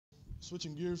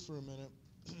switching gears for a minute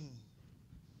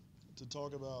to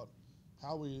talk about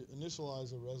how we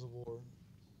initialize a reservoir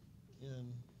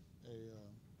in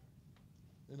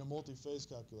a multi-phase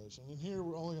calculation. And here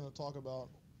we're only going to talk about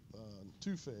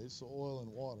two-phase, so oil and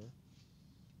water.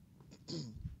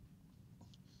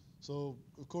 So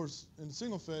of course, in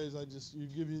single phase, you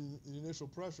give you the initial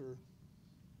pressure,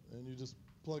 and you just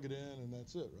plug it in, and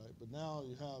that's it, right? But now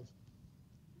you have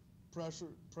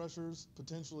pressures,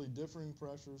 potentially differing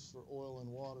pressures for oil and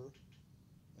water,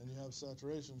 and you have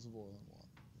saturations of oil and water.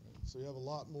 Right? So you have a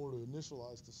lot more to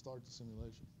initialize to start the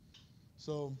simulation.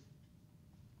 So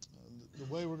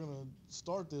the way we're going to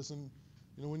start this, and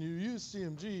when you use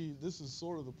CMG, this is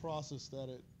sort of the process that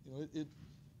it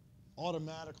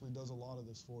automatically does a lot of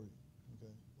this for you,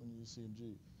 okay, when you use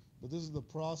CMG. But this is the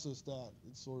process that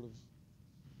it sort of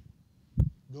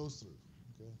goes through,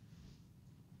 okay?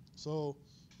 So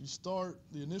you start,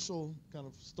 the initial kind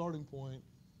of starting point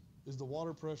is the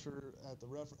water pressure at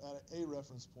a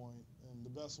reference point, and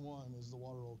the best one is the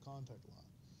water oil contact line.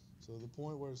 So the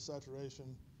point where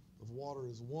saturation of water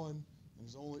is 1 and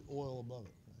there's only oil above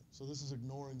it, right? So this is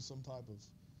ignoring some type of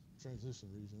transition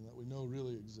region that we know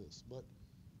really exists. But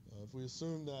if we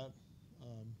assume that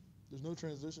there's no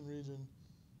transition region,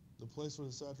 the place where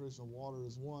the saturation of water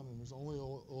is 1 and there's only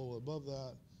oil above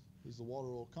that is the water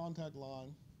oil contact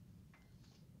line.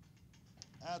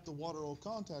 At the water oil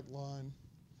contact line,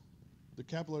 the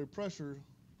capillary pressure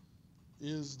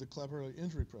is the capillary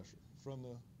entry pressure from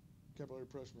the capillary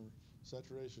pressure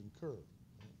saturation curve.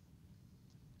 Right?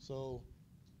 So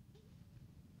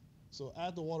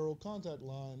at the water oil contact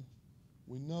line,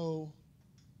 we know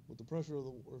what the pressure of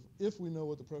if we know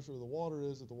what the pressure of the water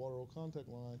is at the water oil contact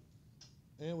line,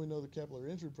 and we know the capillary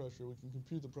entry pressure, we can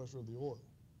compute the pressure of the oil.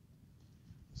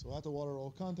 So at the water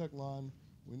oil contact line,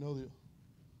 we know the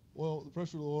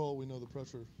pressure of the oil, we know the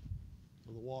pressure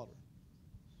of the water.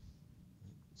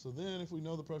 So then if we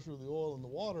know the pressure of the oil and the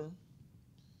water,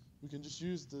 we can just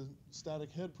use the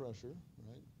static head pressure,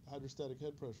 right, hydrostatic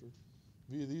head pressure,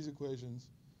 via these equations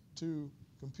to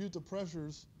compute the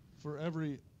pressures for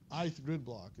every ith grid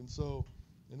block. And so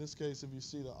in this case, if you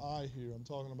see the I here, I'm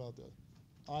talking about the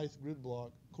ith grid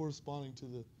block corresponding to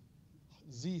the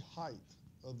z height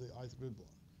of the ith grid block.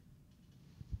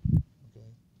 Okay,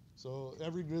 so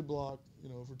every grid block,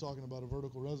 if we're talking about a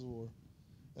vertical reservoir,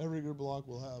 every grid block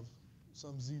will have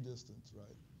some z distance,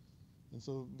 right? And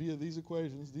so via these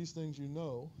equations, these things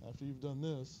after you've done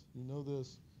this,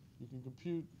 this, you can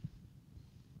compute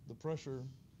the pressure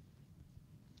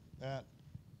at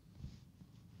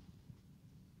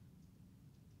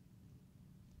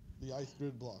the ith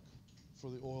grid block for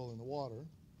the oil and the water,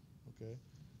 okay?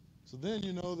 So then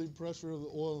the pressure of the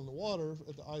oil and the water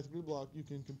at the ith grid block, you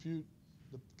can compute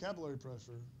the capillary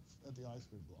pressure at the ith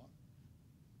grid block,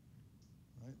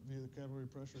 right, via the capillary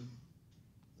pressure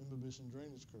imbibition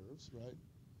drainage curves, right?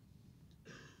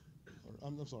 Or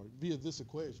I'm sorry, via this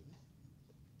equation.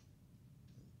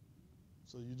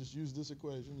 So you just use this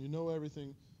equation,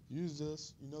 everything, use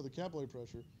this, the capillary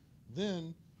pressure.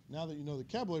 Then, now that you know the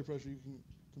capillary pressure, you can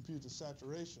compute the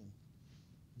saturation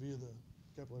via the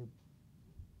capillary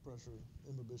pressure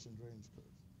imbibition drainage curve,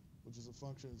 which is a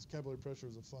function, capillary pressure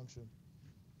is a function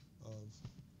of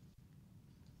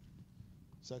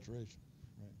saturation,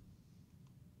 right?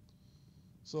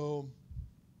 So,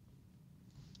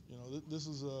 this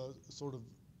is a sort of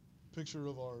picture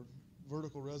of our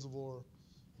vertical reservoir.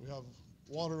 We have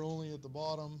water only at the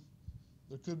bottom.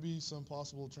 There could be some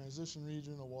possible transition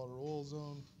region, a water-oil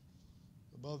zone.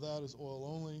 Above that is oil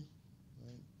only.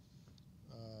 Right?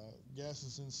 Gas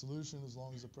is in solution as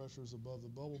long as the pressure is above the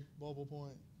bubble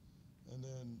point. And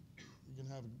then you can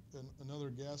have another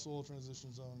gas-oil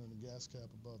transition zone and a gas cap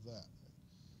above that. Right?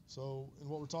 So in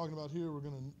what we're talking about here, we're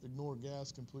going to ignore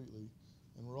gas completely.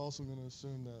 And we're also going to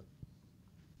assume that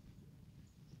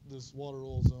this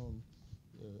water-oil zone,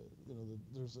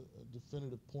 there's a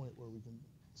definitive point where we can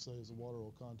say is a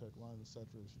water-oil contact line, the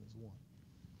saturation is 1.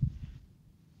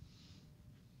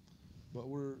 But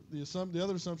the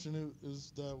other assumption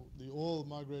is that the oil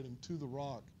migrating to the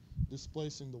rock,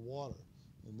 displacing the water,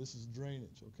 and this is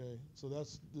drainage. Okay, so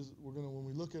when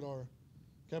we look at our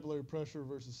capillary pressure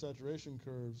versus saturation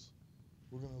curves,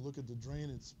 we're going to look at the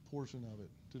drainage portion of it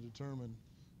to determine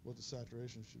what the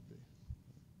saturation should be.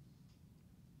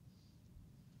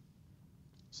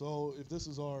 So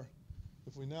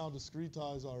if we now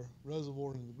discretize our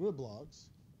reservoir into grid blocks,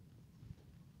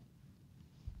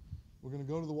 we're going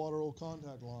to go to the water oil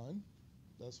contact line.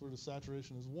 That's where the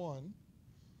saturation is 1.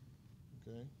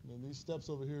 Okay, and then these steps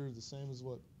over here are the same as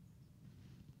what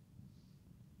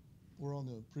were on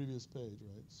the previous page,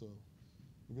 right? So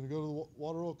we're going to go to the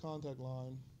water oil contact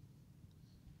line.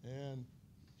 And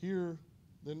here,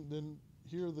 then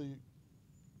here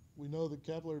we know the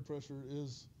capillary pressure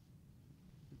is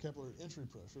the capillary entry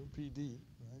pressure, PD,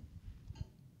 right?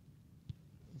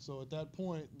 And so at that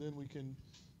point, then we can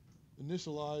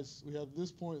initialize, we have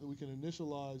this point that we can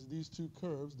initialize these two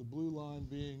curves, the blue line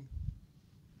being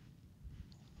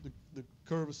the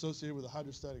curve associated with the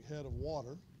hydrostatic head of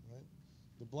water, right?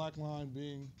 The black line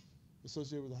being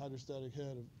associated with the hydrostatic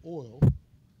head of oil.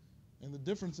 And the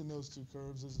difference in those two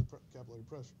curves is the capillary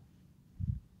pressure.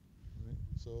 Right?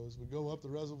 So as we go up the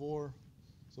reservoir,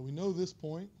 so we know this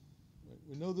point. Right?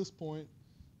 We know this point.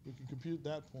 We can compute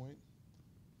that point.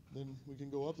 Then we can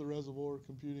go up the reservoir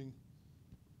computing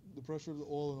the pressure of the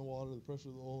oil in the water, the pressure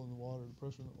of the oil in the water, the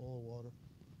pressure of the oil in water,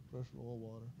 pressure of oil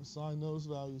water. Assign those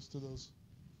values to those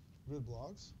grid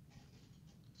blocks.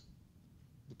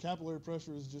 The capillary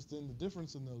pressure is just in the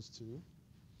difference in those two.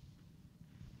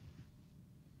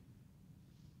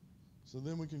 So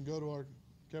then we can go to our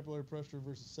capillary pressure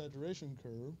versus saturation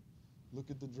curve, look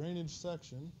at the drainage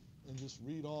section, and just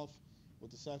read off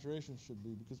what the saturation should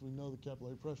be because we know the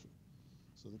capillary pressure.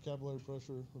 So the capillary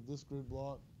pressure of this grid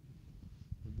block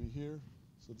would be here,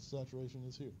 so the saturation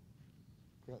is here.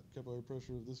 Capillary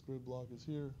pressure of this grid block is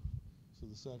here, so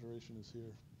the saturation is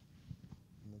here.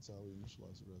 And that's how we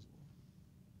initialize the reservoir.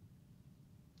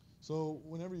 So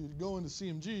whenever you go into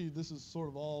CMG, this is sort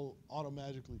of all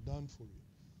automatically done for you.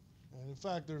 And in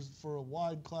fact, there's for a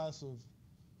wide class of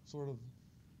sort of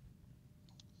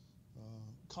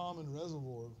common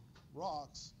reservoir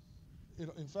rocks, it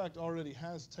in fact already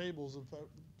has tables of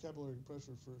capillary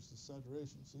pressure versus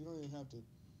saturation. So you don't even have to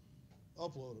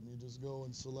upload them. You just go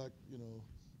and select,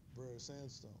 Brea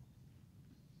sandstone,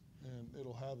 and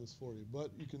it'll have this for you.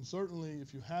 But you can certainly,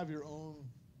 if you have your own,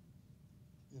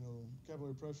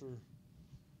 capillary pressure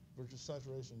versus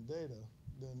saturation data,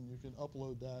 then you can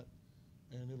upload that,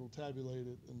 and it'll tabulate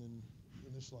it and then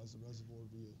initialize the reservoir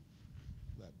via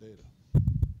that data.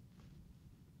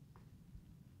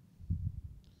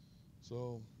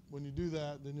 So when you do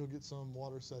that, then you'll get some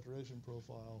water saturation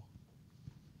profile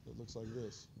that looks like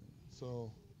this.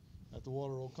 So at the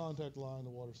water oil contact line, the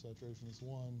water saturation is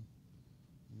 1, and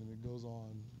then it goes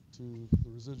on to the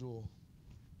residual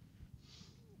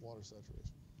water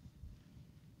saturation.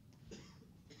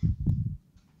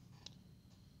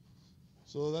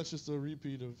 So that's just a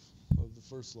repeat of the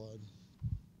first slide.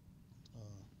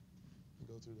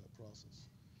 We'll go through that process.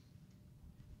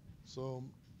 So